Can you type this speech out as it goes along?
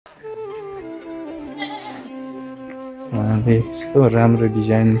यस्तो राम्रो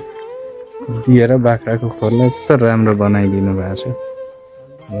डिजाइन दिएर बाख्राको खोरलाई यस्तो राम्रो बनाइदिनु भएको छ।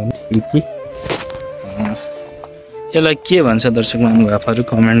 यसलाई के भन्छ दर्शक महानुभावहरू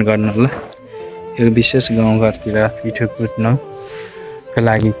कमेन्ट गर्नु होला। यो विशेष गाउँघरतिर पिठो कुट्नको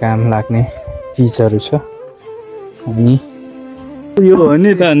लागि काम लाग्ने चिजहरू छ। अनि यो हो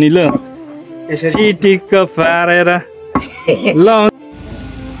नि त नि ल सिटिक्क पारेर ल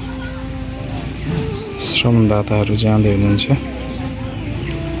श्रमदाताहरू जाँदै हुनुहुन्छ।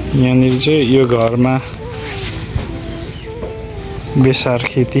 यहाँनिर चाहिँ यो घरमा बेसार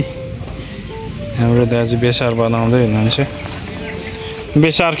खेती हाम्रो दाजु बेसार बनाउँदै हुनुहुन्छ।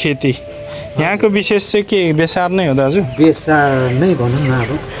 बेसार खेती यहाँको विशेष चाहिँ के बेसार नै हो दाजु? बेसार नै भनौँ न अब।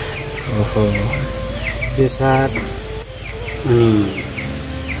 ओहो बेसार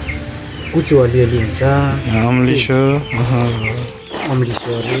कुचो अलिअलि हुन्छ, अम्लिसो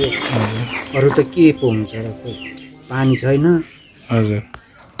अम्लिसोहरू अरू त के पो हुन्छ र? पानी छैन। हजुर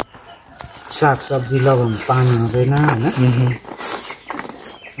सागसब्जी लगाउनु पानी हुँदैन होइन।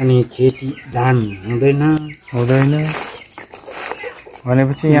 अनि खेती धान हुँदैन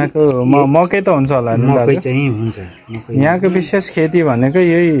भनेपछि यहाँको मकै त हुन्छ होला नि? मकै चाहिँ हुन्छ। यहाँको विशेष खेती भनेको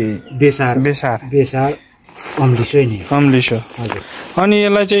यही बेसार अम्लिसो नै। अम्लिसो। हजुर। अनि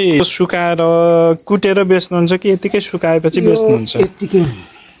यसलाई चाहिँ सुकाएर कुटेर बेच्नुहुन्छ कि यतिकै सुकाएपछि बेच्नुहुन्छ? यतिकै।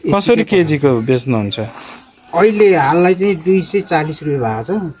 कसरी केजीको बेच्नुहुन्छ? अहिले हाललाई चाहिँ 240 रुपियाँ भएको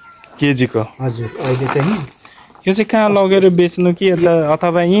छ केजीको। हजुर। अहिले चाहिँ यो चाहिँ कहाँ लगेर बेच्नु कि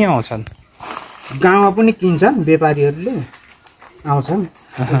अथवा यहीँ आउँछन्? गाउँमा पनि किन्छन्, व्यापारीहरूले आउँछन्,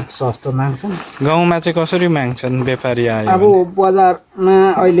 सस्तो माग्छन्। गाउँमा चाहिँ कसरी माग्छन् व्यापारी आयो? अब बजारमा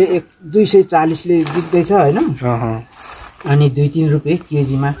अहिले 240ले बिक्दैछ होइन। अनि 2-3 रुपियाँ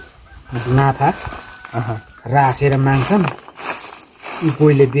केजीमा नाफा राखेर माग्छन्।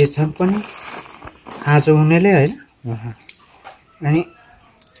 कोहीले बेच्छन् पनि खाँचो हुनेले होइन। अनि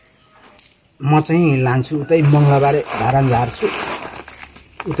म चाहिँ लान्छु उतै मङ्गलबारे धारण झार्छु,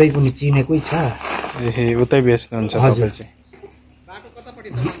 उतै पनि चिनेकै छ। ए उतै बेच्नुहुन्छ तपाईँ चाहिँ?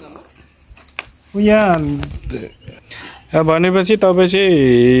 यहाँ भनेपछि तपाईँ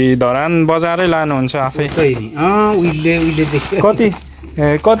चाहिँ धरान बजारै लानुहुन्छ आफै? उहिलेदेखि।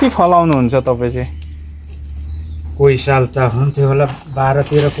 कति फलाउनुहुन्छ तपाईँ चाहिँ? कोही साल त हुन्थ्यो होला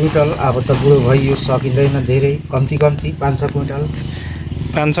 12-13 क्विन्टल। अब त बुढो भइयो, सकिँदैन, धेरै कम्ती 5-6 क्विन्टल।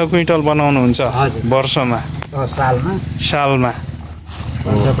 5-6 क्विन्टल बनाउनुहुन्छ वर्षमा? सालमा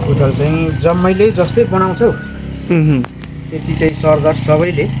 5-6 क्विन्टल चाहिँ जम्मैले जस्तै बनाउँछौ त्यति चाहिँ सरदर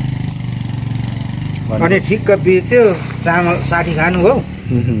सबैले। अनि ठिक्क बेच्यो, चामल 60 खानु हो,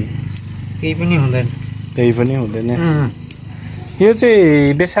 केही पनि हुँदैन। त्यही पनि हुँदैन। यो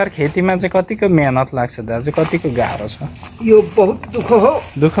चाहिँ बेसार खेतीमा चाहिँ कतिको मेहनत लाग्छ दाजु? कतिको गाह्रो छ यो? बहुत दुःख हो।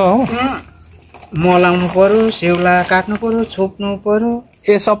 दुःख हो? मलाउनु पर्यो, सेउला काट्नु पर्यो, छोप्नु पर्यो।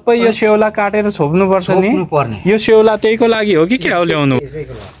 ए सबै यो सेउला काटेर छोप्नु पर्छ नि? यो सेउला त्यहीको लागि हो कि क्या हो ल्याउनु?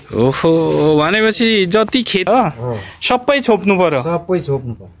 ओहो भनेपछि जति खेत सबै छोप्नु पर्यो? सबै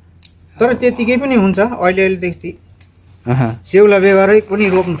छोप्नु पर्यो। तर त्यतिकै पनि हुन्छ। अहिलेदेखि सेउला बेगरै पनि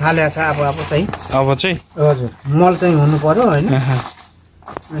रोप्नु थालेको छ अब चाहिँ। हजुर। मल चाहिँ हुनु पर्यो होइन।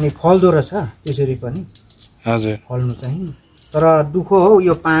 अनि फल्दो रहेछ त्यसरी पनि। हजुर। फल्नु चाहिँ तर दुःख हो।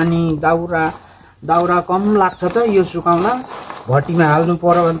 यो पानी दाउरा कम लाग्छ त यो सुकाउन। भट्टीमा हाल्नु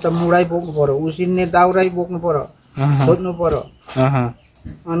पर्यो भने त मुढाइ बोक्नु पर्यो, उसिन्ने दाउरै बोक्नु पर्यो, खोज्नु पर्यो।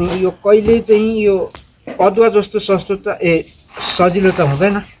 अनि यो कहिले चाहिँ यो अदुवा जस्तो सस्तो त सजिलो त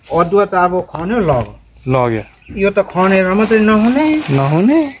हुँदैन। अदुवा त अब खन्यो लग्यो। यो त खनेर मात्रै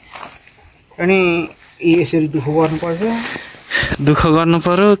नहुने। अनि यसरी दुःख गर्नुपर्छ। दुःख गर्नु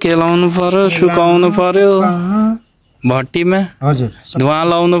पर्यो, केलाउनु पर्यो, सुकाउनु पर्यो भट्टीमा। हजुर। धुवाँ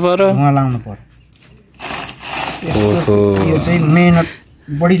लाउनु पर्यो। यो चाहिँ मेहनत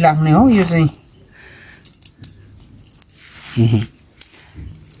बढी लाग्ने हो यो चाहिँ।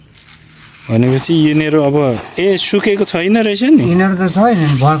 भनेपछि यिनीहरू अब सुकेको छैन रहेछ नि? यिनीहरू त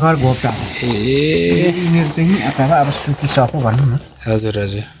छैन, भर्खर घोप्टा। यिनीहरू चाहिँ अब सुकिसक्यो भनौँ न। हजुर।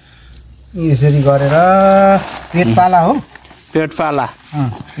 यसरी गरेर पेट पाला हो। पेट पाला?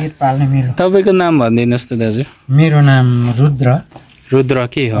 पेट पाल्ने। मेरो तपाईँको नाम भनिदिनुहोस् त दाजु। मेरो नाम रुद्र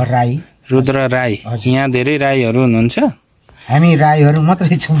के हो? राई। रुद्र राई। यहाँ धेरै राईहरू हुनुहुन्छ? हामी राईहरू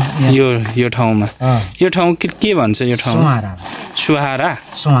मात्रै छौँ यो ठाउँमा। यो ठाउँ के भन्छ यो ठाउँ? सुहारा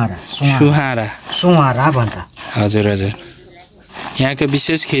भन्छ। हजुर। यहाँको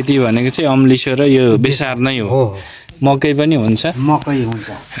विशेष खेती भनेको चाहिँ अम्लिसो र यो बेसार नै हो। मकै पनि हुन्छ? मकै हुन्छ।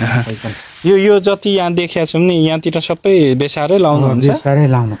 यो जति यहाँ देखेका छौँ नि यहाँतिर सबै बेसारै लाउनुहुन्छ? बेसारै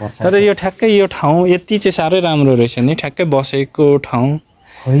लाउनुपर्छ। तर यो ठ्याक्कै यो ठाउँ यति चाहिँ साह्रै राम्रो रहेछ नि, ठ्याक्कै बसेको ठाउँ।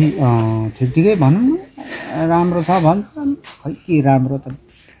 खै ठिकै भनौँ न। राम्रो छ भन्छन् खै के राम्रो त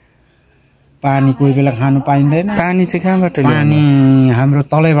पानी कोही बेला खानु पाइँदैन पानी चाहिँ कहाँबाट पानी हाम्रो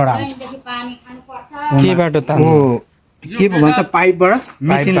तलैबाट आउँछ केबाट तान्नु के भन्छ पाइपबाट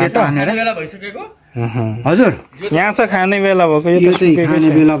मेसिनले तानेर हजुर यहाँ चाहिँ खाने बेला भएको यो त चाहिँ खाने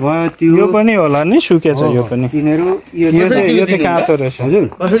बेला भयो त्यो यो पनि होला नि सुकेछ यो पनि तिनीहरू यो चाहिँ काँचो रहेछ हजुर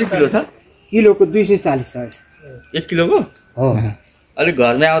कसरी किलो छ किलोको 240 छ 1 किलोको हो अलिक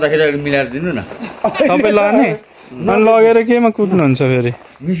घरमै आउँदाखेरि अलिक मिलाएर दिनु न तपाईँ लाने अनि लगेर केमा कुट्नुहुन्छ फेरि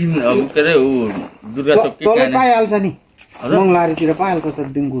मिसिन के अरे ऊ दुर्गा चौक के तलै पाइहाल्छ नि मङ्गलारीतिर पाइहाल्छ त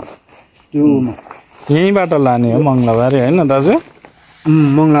डिङ्गु त्यो यहीँबाट लाने हो मङ्गलबारे होइन दाजु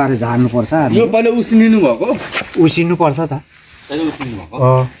मङ्गलारी झार्नुपर्छ यो पहिला उसिनिनु भएको उसिन्नुपर्छ त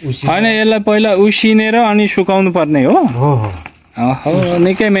होइन यसलाई पहिला उसिनेर अनि सुकाउनु पर्ने हो हो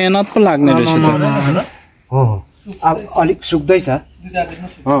निकै मेहनत पो लाग्ने रहेछ त हो अब अलिक सुक्दैछ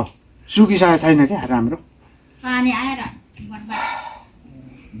हो सुकिसकेको छैन क्या राम्रो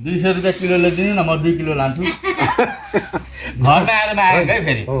 200 रुपियाँ किलोले दिनु न म 2 किलो लान्छु घरमा आएर मागेको है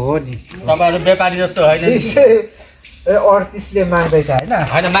फेरि हो नि तपाईँहरू व्यापारी जस्तो होइन 38 ले माग्दैछ होइन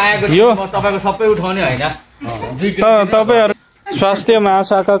होइन मागेको यो म तपाईँको सबै उठाउने होइन 2 किलो तपाईँहरू स्वास्थ्य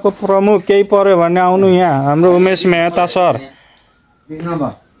महाशाखाको प्रमुख केही पर्यो भने आउनु यहाँ हाम्रो उमेश मेहता सर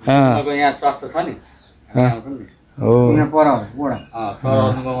तपाईँको यहाँ स्वास्थ्य छ नि हो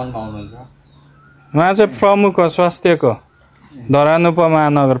उहाँ चाहिँ प्रमुख हो स्वास्थ्यको धरान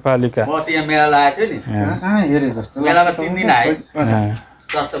उपमहानगरपालिका यहाँ मेला लागेको थियो नि कहाँ हेरे जस्तो मेलामा 3 दिन आयो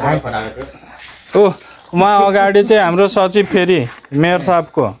स्वास्थ्य फटाएको थियो ओ उहाँ अगाडि चाहिँ हाम्रो सचिव फेरि मेयर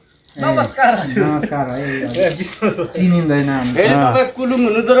साहबको नमस्कार नमस्कार है चिनिँदैन फेरि तपाईँ कुलुङ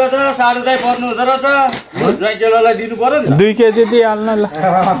हुनुहुँदो रहेछ साढे दाइ पर्नु हुँदो रहेछ ज्वाइँ चेलालाई दिनु पर्यो नि 2 केजी दिइहाल्न ल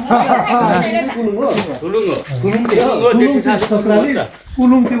कुलुङ हो जेठी सासू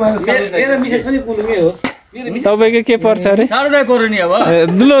कुलुङ त्यो मेरो मिसेस पनि कुलुङै हो तपाईँको के पर्छ अरे साढे दाइ पर्यो नि अब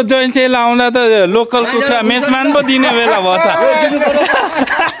लु जैन चेला आउँदा त लोकल कुखुरा मेजमान पो दिने बेला भयो त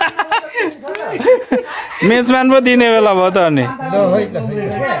मेजमान पो दिने बेला भयो त अनि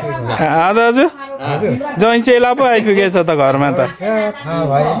दाजु जैन चेला पो आइपुगेछ त घरमा त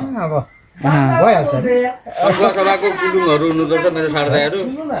सभाको कुलुङहरू हुनुहुँदो रहेछ मेरो साढे दाइहरू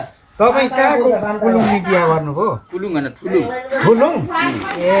तपाईँ कहाँको कुलुङ बिहा गर्नुभयो कुलुङ होइन थुलुङ ठुलुङ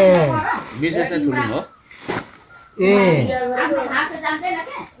ए विशेष चाहिँ थुलुङ हो ए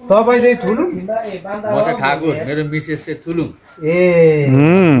तपाईँ चाहिँ ठुलुङ म चाहिँ ठाकुर मेरो मिसेस चाहिँ थुलुङ ए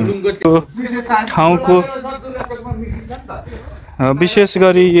थुलुङको ठाउँको विशेष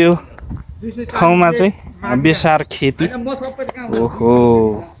गरी यो ठाउँमा चाहिँ बेसार खेती ओहो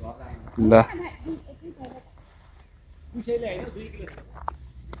ल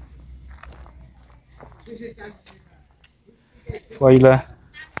पहिला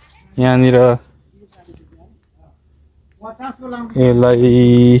यहाँनिर यसलाई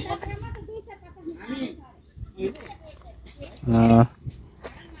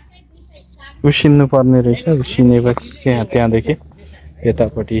उसिन्नु पर्ने रहेछ उसिनेपछि चाहिँ त्यहाँदेखि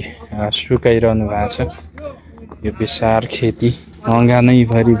यतापट्टि सुकाइरहनु भएको छ यो बेसार खेती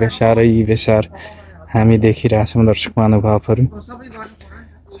अँगानैभरि बेसारै बेसार हामी देखिरहेछौँ दर्शक महानुभावहरू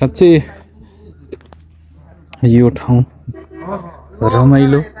साँच्चै यो ठाउँ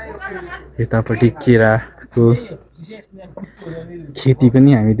रमाइलो यतापट्टि केराको खेती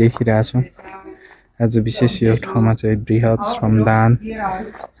पनि हामी देखिरहेछौँ आज विशेष यो ठाउँमा चाहिँ बृहत् श्रमदान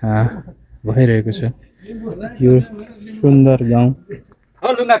भइरहेको छ यो सुन्दर गाउँ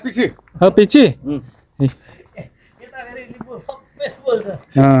पछि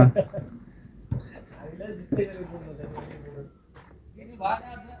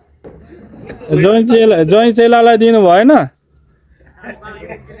जय चेलालाई दिनु भएन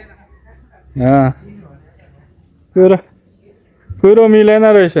कुरो मिलेन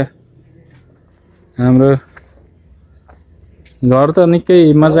रहेछ हाम्रो घर त निकै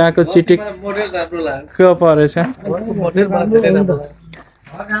मजाको चिटिक परेछ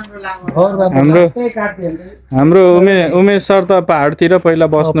हाम्रो उमेश सर त पहाडतिर पहिला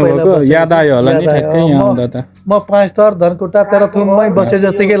बस्नु भएको याद आयो होला नि ठ्याक्कै यहाँ आउँदा त म 5 स्टार धनकुटा तेह्रथुममै बसे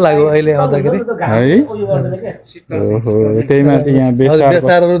जतिकै लाग्यो अहिले आउँदाखेरि है ओहो त्यही माथि यहाँ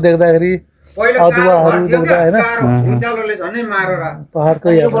बेसारहरू देख्दाखेरि अदुवाहरू देख्दा हैन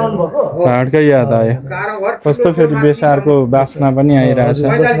पहाडकै याद आयो कस्तो फेरि बेसारको बास्ना पनि आइरहेछ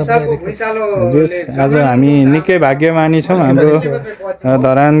आज हामी निकै भाग्यमानी छौँ हाम्रो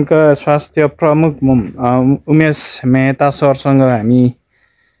धरानका स्वास्थ्य प्रमुख उमेश मेहता सरसँग हामी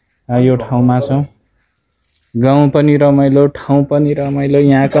यो ठाउँमा छौँ गाउँ पनि रमाइलो ठाउँ पनि रमाइलो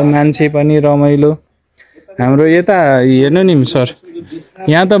यहाँका मान्छे पनि रमाइलो हाम्रो यता हेर्नु नि सर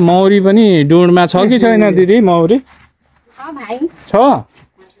यहाँ त मौरी पनि डुँडमा छ कि छैन दिदी मौरी छ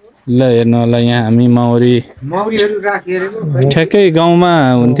ल हेर्नु होला यहाँ हामी मौरीहरू राखेर ठ्याक्कै गाउँमा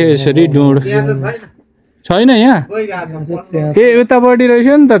हुन्थ्यो यसरी डुँड छैन यहाँ ए उतापट्टि रहेछ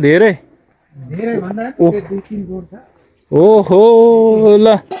नि त धेरै ओहो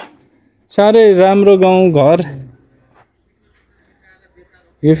ल साह्रै राम्रो गाउँ घर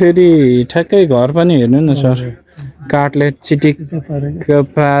यो फेरि ठ्याक्कै घर पनि हेर्नु न सर काठले चिटिक्क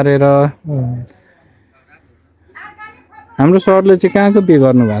पारेर हाम्रो सरले चाहिँ कहाँको बिहे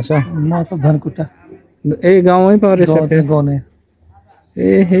गर्नु भएको छ म त धनकुटा ए गाउँमै परेछ गाउने ए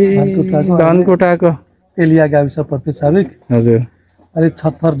धनकोटाको एलिया गाविस प्रतिसाबिक हजुर अहिले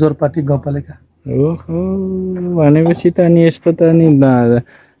 76 जोरपाटी गाउँपालिका ओहो भनेपछि त नि यस्तो त नि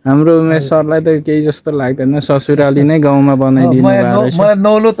हाम्रो उमेश सरलाई त केही जस्तो लाग्दैन ससुराली नै गाउँमा बनाइदिनु भएको रहेछ मलाई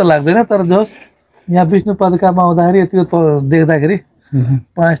नौलो त लाग्दैन तर जस यहाँ विष्णु पदकामा आउँदाखेरि त्यो देख्दाखेरि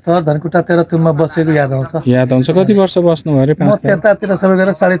 5 थर धनकुटा 13 थुममा बसेको याद आउँछ कति वर्ष बस्नु भयो अरे म त्यतातिर सबै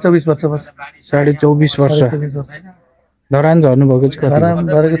गरेर 24.5 वर्ष बस 24.5 वर्ष धरान झर्नु भएको चाहिँ कति धरान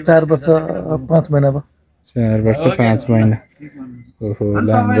झरेको 4 वर्ष 5 महिना भयो 4 वर्ष 5 महिना ओहो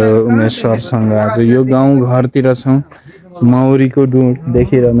हाम्रो उमेश सरसँग आज यो गाउँ घरतिर छौँ मौरीको डुँड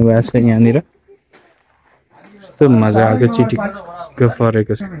देखिरहनु भएको छ यहाँनिर यस्तो मजाको चिटिक्क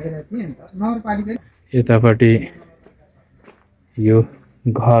परेको छ यतापट्टि यो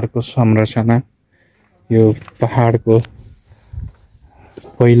घरको संरचना यो पहाडको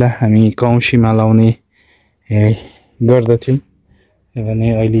पहिला हामी कौशीमा लाउने गर्दथ्यौँ भने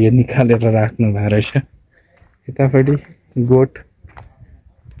अहिले यो निकालेर राख्नु भएको रहेछ यतापट्टि गोठ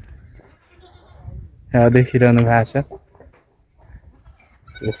देखिरहनु भएको छ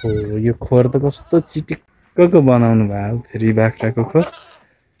ओहो यो खोर त कस्तो चिटिक्कको बनाउनु भयो फेरि बाख्राको खोर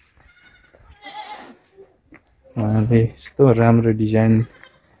उहाँले यस्तो राम्रो डिजाइन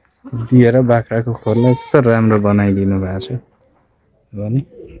दिएर बाख्राको खोरलाई यस्तो राम्रो बनाइदिनु भएको छ भने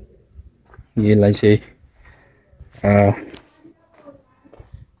यसलाई चाहिँ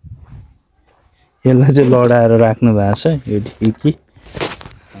लडाएर राख्नु भएको छ यो ढिकी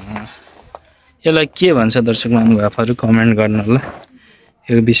यसलाई के भन्छ दर्शक महानुभावहरू कमेन्ट गर्नु होला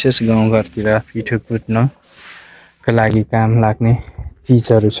यो विशेष गाउँघरतिर पिठो कुट्नको लागि काम लाग्ने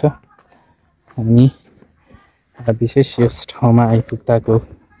चिजहरू छ अनि विशेष यस ठाउँमा आइपुग्दाको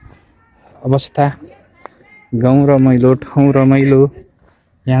अवस्था गाउँ रमाइलो ठाउँ रमाइलो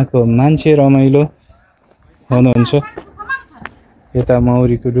यहाँको मान्छे रमाइलो हुनुहुन्छ यता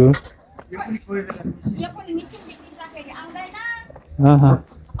मौरीको डुँड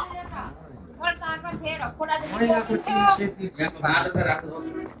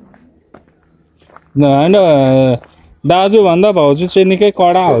होइन दाजु भन्दा भाउजू चाहिँ निकै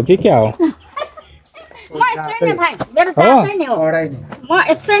कडा हो कि क्या हो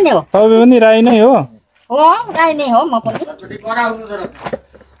तपाईँ पनि राई नै हो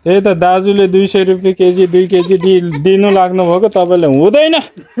त्यही त दाजुले 200 रुपियाँ केजी 2 केजी दिनु लाग्नु भएको तपाईँले हुँदैन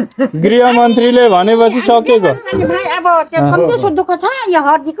गृहमन्त्रीले भनेपछि सकेको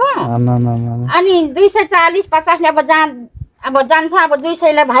अनि 240-50 अब जान्छ अब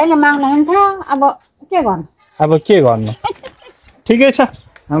 200 भाइले माग्नुहुन्छ अब के गर्नु ठिकै छ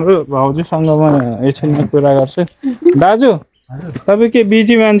हाम्रो भाउजूसँग म एकछिनमा कुरा गर्छु दाजु तपाईँ के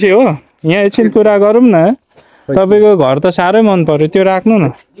बिजी मान्छे हो यहाँ एकछिन कुरा गरौँ न तपाईँको घर त साह्रै मन पर्यो त्यो राख्नु न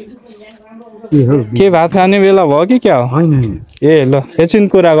के भात खाने बेला भयो कि क्या हो ए ल एकछिन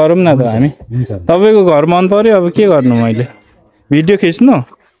कुरा गरौँ न त हामी तपाईँको घर मन पर्यो अब के गर्नु मैले भिडियो खिच्नु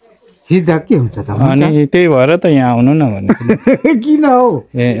के हुन्छ त अनि त्यही भएर त यहाँ आउनु न भने किन हो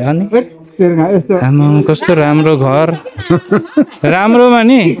ए अनि आमा कस्तो राम्रो घर राम्रोमा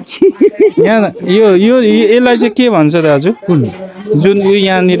नि यहाँ यो यसलाई चाहिँ के भन्छ दाजु जुन यो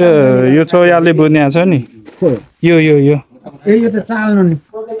यहाँनिर यो चौयाले बुन्या छ नि यो त चाल्नु नि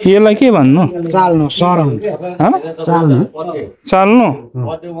यसलाई के भन्नु चाल्नु सरङ चाल्नु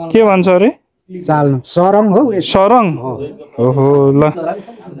के भन्छ अरे चाल्नु सरङ हो सरङ ओहो ल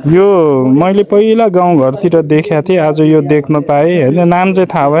यो मैले पहिला गाउँघरतिर देखेको थिएँ आज यो देख्न पाएँ होइन नाम चाहिँ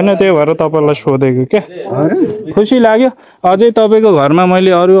थाहा भएन त्यही भएर तपाईँलाई सोधेको क्या खुसी लाग्यो अझै तपाईँको घरमा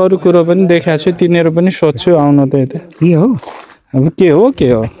मैले अरू कुरो पनि देखाएको छु तिनीहरू पनि सोध्छु आउनु त यता के हो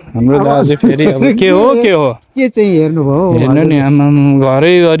हाम्रो दाजु फेरि अब के हो के चाहिँ हेर्नुभयो हेर्नु नि आमा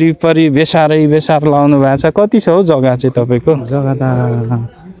घरै वरिपरि बेसार लाउनु भएको छ कति छ हौ जग्गा चाहिँ तपाईँको जग्गा त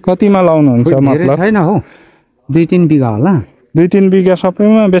कतिमा लाउनुहुन्छ मतलब छैन हौ 2-3 बिघा होला 2-3 बिघा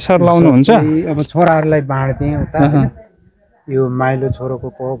सबैमा बेसार लाउनुहुन्छ अब छोराहरूलाई बाँड्दिएँ उता यो माइलो छोरोको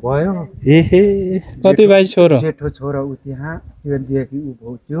भयो एहे कति भाइ छोरो जेठो छोरो उ त्यहाँ यो देखि उ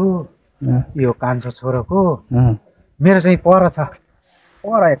भयो त्यो यो कान्छो छोरोको मेरो चाहिँ पर छ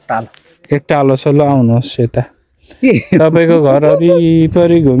पर एक टालो छ ल आउनुहोस् यता तपाईँको घर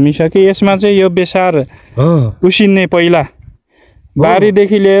वरिपरि घुमिसके यसमा चाहिँ यो बेसार उसिन्ने पहिला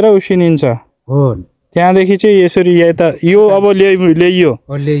बारीदेखि लिएर उसिनिन्छ त्यहाँदेखि चाहिँ यसरी यता यो अब ल्याइयो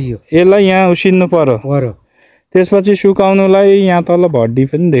यसलाई यहाँ उसिन्नु पर्यो त्यसपछि सुकाउनुलाई यहाँ तल भट्टी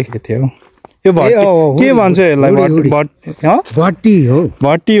पनि देखेको थियो यो भट्टी के भन्छ यसलाई भट्टी हो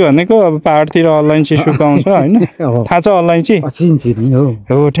भट्टी भनेको अब पहाडतिर अलैँची सुकाउँछ होइन थाहा छ अलैँची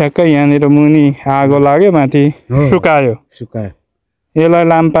हो ठ्याक्कै यहाँनिर मुनि आगो लाग्यो माथि सुकायो यसलाई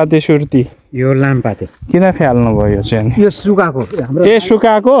लामपाते सुर्ती यो लामपाते किन फ्याल्नु भयो चाहिँ यो सुकाएको ए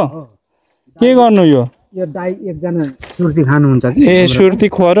सुकाएको के गर्नु यो दाइ एकजना सुर्ती खानुहुन्छ कि ए सुर्ती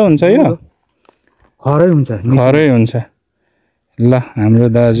खरो हुन्छ यो खरै हुन्छ ल हाम्रो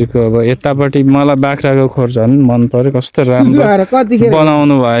दाजुको अब यतापट्टि मलाई बाख्राको खोर झन् मन पर्यो कस्तो राम्रो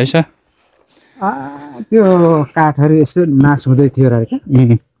बनाउनु भएछ त्यो काठहरू यसो नाश हुँदै थियो र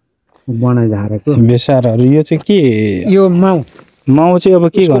बनाइझारेको बेसारहरू यो चाहिँ के यो माउ चाहिँ अब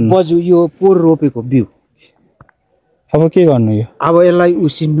के गर्नु बजु यो पोर रोपेको बिउ अब के गर्नु यो अब यसलाई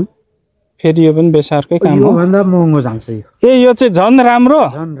उसिन्नु फेरि यो पनि बेसारकै काम हो भन्दा महँगो जान्छ यो चाहिँ झन् राम्रो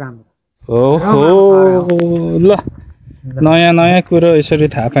ओहो ल नयाँ कुरो यसरी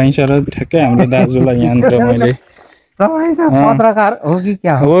थाहा पाइन्छ र ठ्याक्कै हाम्रो दाजुलाई यहाँनिर मैले पत्रकार हो कि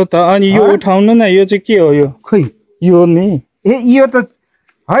क्या हो त अनि यो उठाउनु न यो चाहिँ के हो यो खै यो नि यो त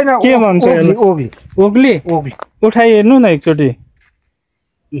होइन के भन्छ ओग्ली उठाइ हेर्नु न एकचोटि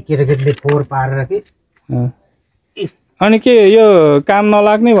केटाकेटीले फोहोर पारेर कि अनि के यो काम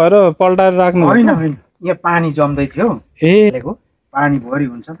नलाग्ने भएर पल्टाएर राख्नु होइन यहाँ पानी जम्दै थियो पानी भरि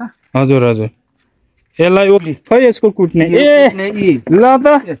हुन्छ त हजुर यसलाई खै यसको कुट्ने ल त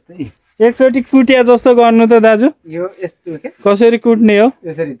एकचोटि कुटिया जस्तो गर्नु त दाजु यो यस्तो के कसरी कुट्ने हो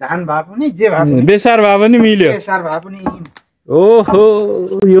यसरी धान भए पनि जे भए पनि बेसार भए पनि मिल्यो बेसार भए पनि ओहो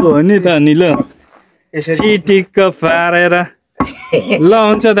यो हो नि त नि ल सिटिक्क पारेर ल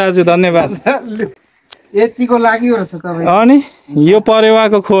हुन्छ दाजु धन्यवाद यतिको लागि रहेछ तपाईँ अनि यो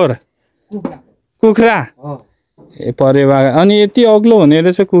परेवाको खोर कुखुरा ए परेवा अनि यति अग्लो हुने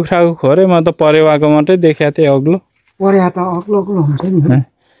रहेछ कुखुराको खोरै म त परेवाको मात्रै देखाएको थिएँ अग्लो परेवा त अग्लो हुन्छ नि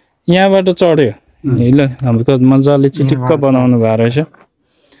यहाँबाट चढ्यो ल हाम्रो मजाले चिटिक्क बनाउनु भएको रहेछ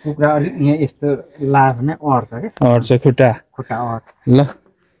कुखुरा अलिक यहाँ यस्तो लाग्ने अड्छ खुट्टा ल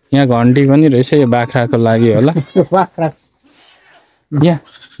यहाँ घन्टी पनि रहेछ यो बाख्राको लागि होला यहाँ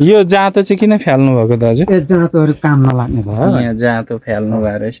यो जाँतो चाहिँ किन फ्याल्नु भएको दाजु जाँतोहरू काम नलाग्ने भयो यहाँ जाँतो फ्याल्नु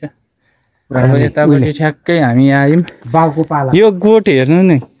भएको रहेछ अब यतापट्टि ठ्याक्कै हामी आयौँ बाउको पाला यो गोठ हेर्नु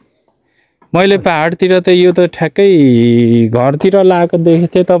नि मैले पहाडतिर त यो त ठ्याक्कै घरतिर लगाएको देखेको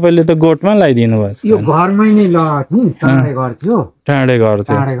थिएँ तपाईँले त गोठमा लगाइदिनु भयो यो घरमै नै लगाएको थिएँ टाढे घर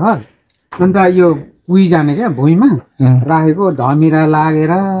थियो अन्त यो उही जाने क्या भुइँमा राखेको धमिरा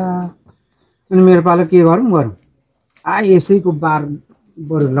लागेर अनि मेरो पालो के गरौँ यसैको बार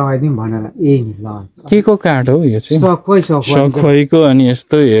बरु लगाइदिउँ भनेर नि लगाएँ के को काठ हो यो चाहिँ सखुवाईको अनि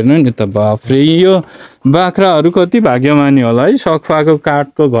यस्तो हेर्नु नि त बाफ्रे यो बाख्राहरू कति भाग्यमानी होला है सखुवाको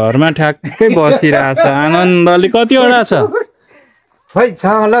काठको घरमा ठ्याक्कै बसिरहेछ आनन्दले कतिवटा छ खै छ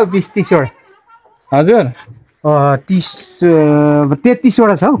होला 20-30 वटा हजुर 33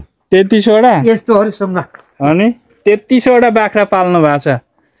 वटा छ हौ 33 वटा यस्तोहरूसँग अनि 33 वटा बाख्रा पाल्नु भएको छ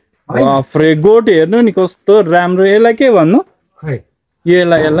बाफ्रे गोठ हेर्नु नि कस्तो राम्रो यसलाई के भन्नु खै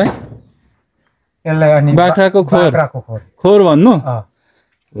यसलाई अनि बाख्राको खोर भन्नु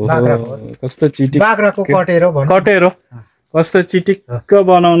कस्तो चिटिक बाख्राको कटेरो कस्तो चिटिक्क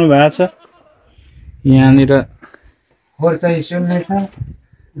बनाउनु भएको छ यहाँनिर खोर चाहिँ सुन्ने छ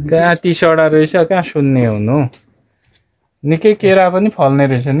कहाँ 30 वटा रहेछ कहाँ सुन्ने हुनु निकै केरा पनि फल्ने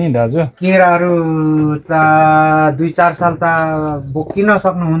रहेछ नि दाजु केराहरू त 2-4 साल त बोकिन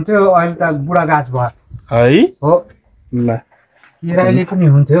सक्नुहुन्थ्यो अहिले त बुढा गाछ भयो है हो ल केराले पनि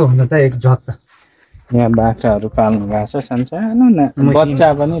हुन्थ्यो हुन त एक झट्ट यहाँ बाख्राहरू पाल्नु भएको छ सानो न बच्चा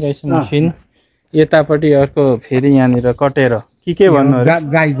पनि रहेछ मसिनो यतापट्टि अर्को फेरि यहाँनिर कटेर के भन्नु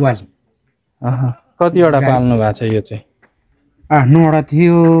गाई ग्वाली कतिवटा पाल्नु भएको छ यो चाहिँ 8-9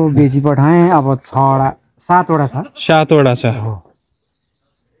 थियो बेची पठाएँ अब 7 वटा छ 7 वटा छ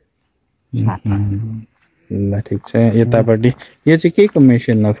ल ठिक छ यतापट्टि यो चाहिँ के को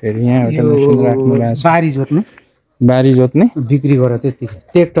मेसिन हो फेरि यहाँ एउटा मेसिन राख्नु भएको छ बारी जोत्ने बिक्री गर त्यति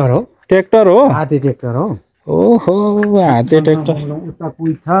ट्र्याक्टर हो हाते ट्र्याक्टर हो ओहो हाते ट्र्याक्टर उता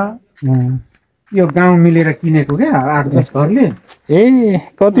पुइ छ यो गाउँ मिलेर किनेको क्या 8-10 घरले ए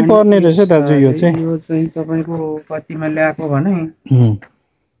कति पर्ने रहेछ दाजु यो चाहिँ तपाईँको कतिमा ल्याएको भने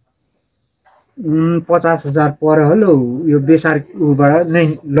 50,000 पर्यो होला यो बेसार उबाट नै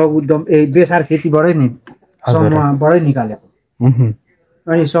लघु बेसार खेतीबाटै नि समूहबाटै निकालेको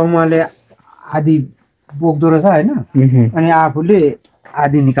अनि समूहले आधी बोक्दो रहेछ होइन अनि आफूले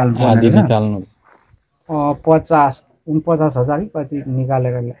आधी निकाल्नु पर्ने 50,000 कि कति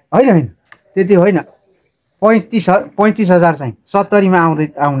निकालेर होइन त्यति होइन 35,000 चाहिँ 70मा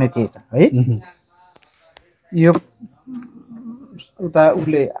आउने थिएछ है यो उता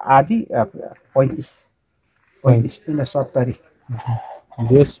उसले आधी 35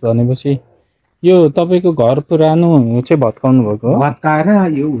 देश भनेपछि यो तपाईँको घर पुरानो चाहिँ भत्काउनु भएको हो भत्काएर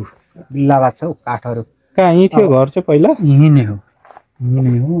यो बिल्लाबाद छ काठहरू कहाँ यहीँ थियो घर चाहिँ पहिला यहीँ नै हो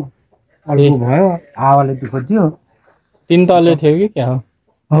अर्को भयो हावाले दुःख दियो 3 तले थियो कि क्या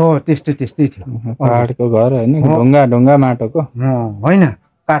हो त्यस्तै थियो काठको घर होइन ढुङ्गा माटोको होइन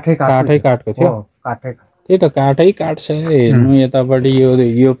काठको थियो त्यही त काठै काठ छ हेर्नु यतापट्टि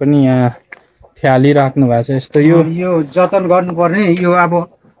यो पनि यहाँ फ्याली राख्नु भएको छ यस्तो यो जतन गर्नुपर्ने यो अब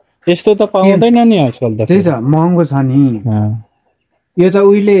यस्तो त पाउँदैन नि आजकल त त्यही त महँगो छ नि यो त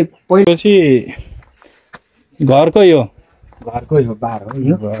उहिले पहिलेपछि घरको यो बार हो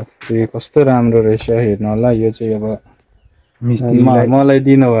यो कस्तो राम्रो रहेछ हेर्नु होला यो चाहिँ अब मलाई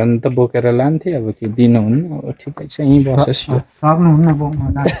दिनु भयो भने त बोकेर लान्थेँ अब के दिनुहुन्न अब ठिकै छ यहीँ बसोस् सक्नुहुन्न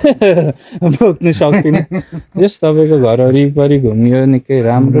बोक्नु सक्दिनँ जस तपाईँको घर वरिपरि घुम्यो निकै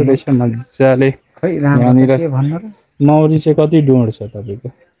राम्रो रहेछ मजाले यहाँनिर मौरी चाहिँ कति डुँड छ तपाईँको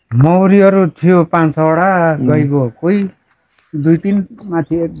मौरीहरू थियो 5-6वटा गइगयो कोही 2-3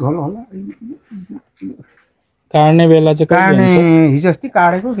 माथि 1 घोल होला काट्ने बेला चाहिँ हिजो अस्ति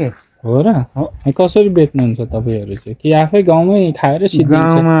काटेको के हो र कसरी बेच्नुहुन्छ तपाईँहरू चाहिँ कि आफै गाउँमै खाएर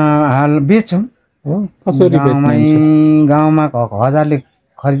गाउँमा बेच्छौँ कसरी बेच्नुहुन्छ गाउँमा 1000ले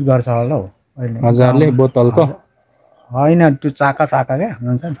खरिद गर्छ होला हौ 1000ले बोतलको होइन त्यो चाका क्या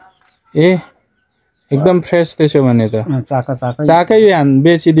हुन्छ नि ए एकदम फ्रेस त्यसो भने त चाकै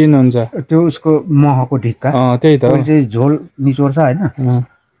बेचिदिनुहुन्छ त्यो उसको महको ढिक्का त्यही त झोल निचोड्छ होइन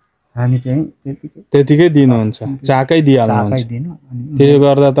हामी चाहिँ त्यतिकै दिनुहुन्छ चाकै दिइहाल्नुहुन्छ त्यसले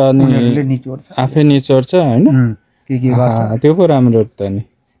गर्दा त अनि आफै निचोड्छ होइन त्यो पो राम्रो त नि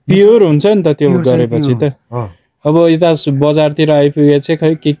प्योर हुन्छ नि त त्यो गरेपछि त अब यता बजारतिर आइपुगे चाहिँ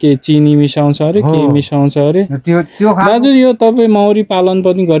खै के चिनी मिसाउँछ अरे के मिसाउँछ अरे दाजु यो तपाईँ मौरी पालन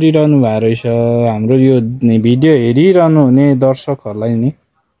पनि गरिरहनु भएको रहेछ हाम्रो यो भिडियो हेरिरहनु हुने दर्शकहरूलाई नि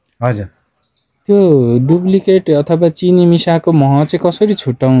हजुर त्यो डुप्लिकेट अथवा चिनी मिसाएको मह चाहिँ कसरी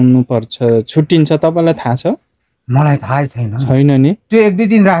छुट्टिन्छ तपाईँलाई थाहा छ मलाई थाहै छैन नि त्यो 1-2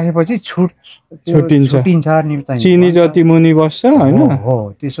 दिन राखेपछि छुट्टिन्छ चिनी जति मुनि बस्छ होइन हो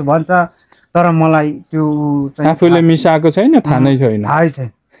त्यसो भन्छ तर मलाई त्यो आफूले मिसाएको छैन थाहा नै छैन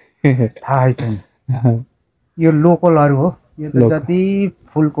थाहै छैन यो लोकलहरू हो यो त जति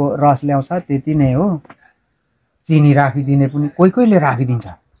फुलको रस ल्याउँछ त्यति नै हो चिनी राखिदिने पनि कोहीले राखिदिन्छ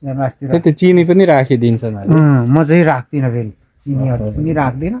चिनी पनि राखिदिन्छ म चाहिँ राख्दिनँ फेरि चिनीहरू पनि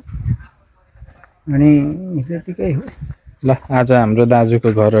राख्दिनँ अनि त्यतिकै हो ल आज हाम्रो दाजुको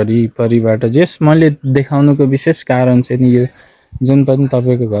घर वरिपरिबाट जस मैले देखाउनुको विशेष कारण चाहिँ नि यो जुन पनि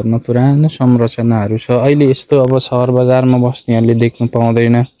तपाईँको घरमा पुरानो संरचनाहरू छ अहिले यस्तो अब सहर बजारमा बस्नेहरूले देख्नु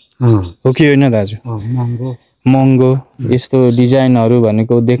पाउँदैन हो कि होइन दाजु महँगो यस्तो डिजाइनहरू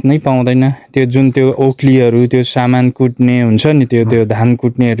भनेको देख्नै पाउँदैन त्यो जुन त्यो ओक्लीहरू त्यो सामान कुट्ने हुन्छ नि त्यो धान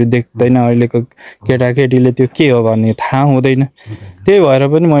कुट्नेहरू देख्दैन अहिलेको केटाकेटीले त्यो के हो भन्ने थाहा हुँदैन त्यही भएर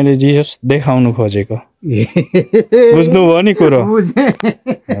पनि मैले जस देखाउनु खोजेको बुझ्नुभयो नि कुरो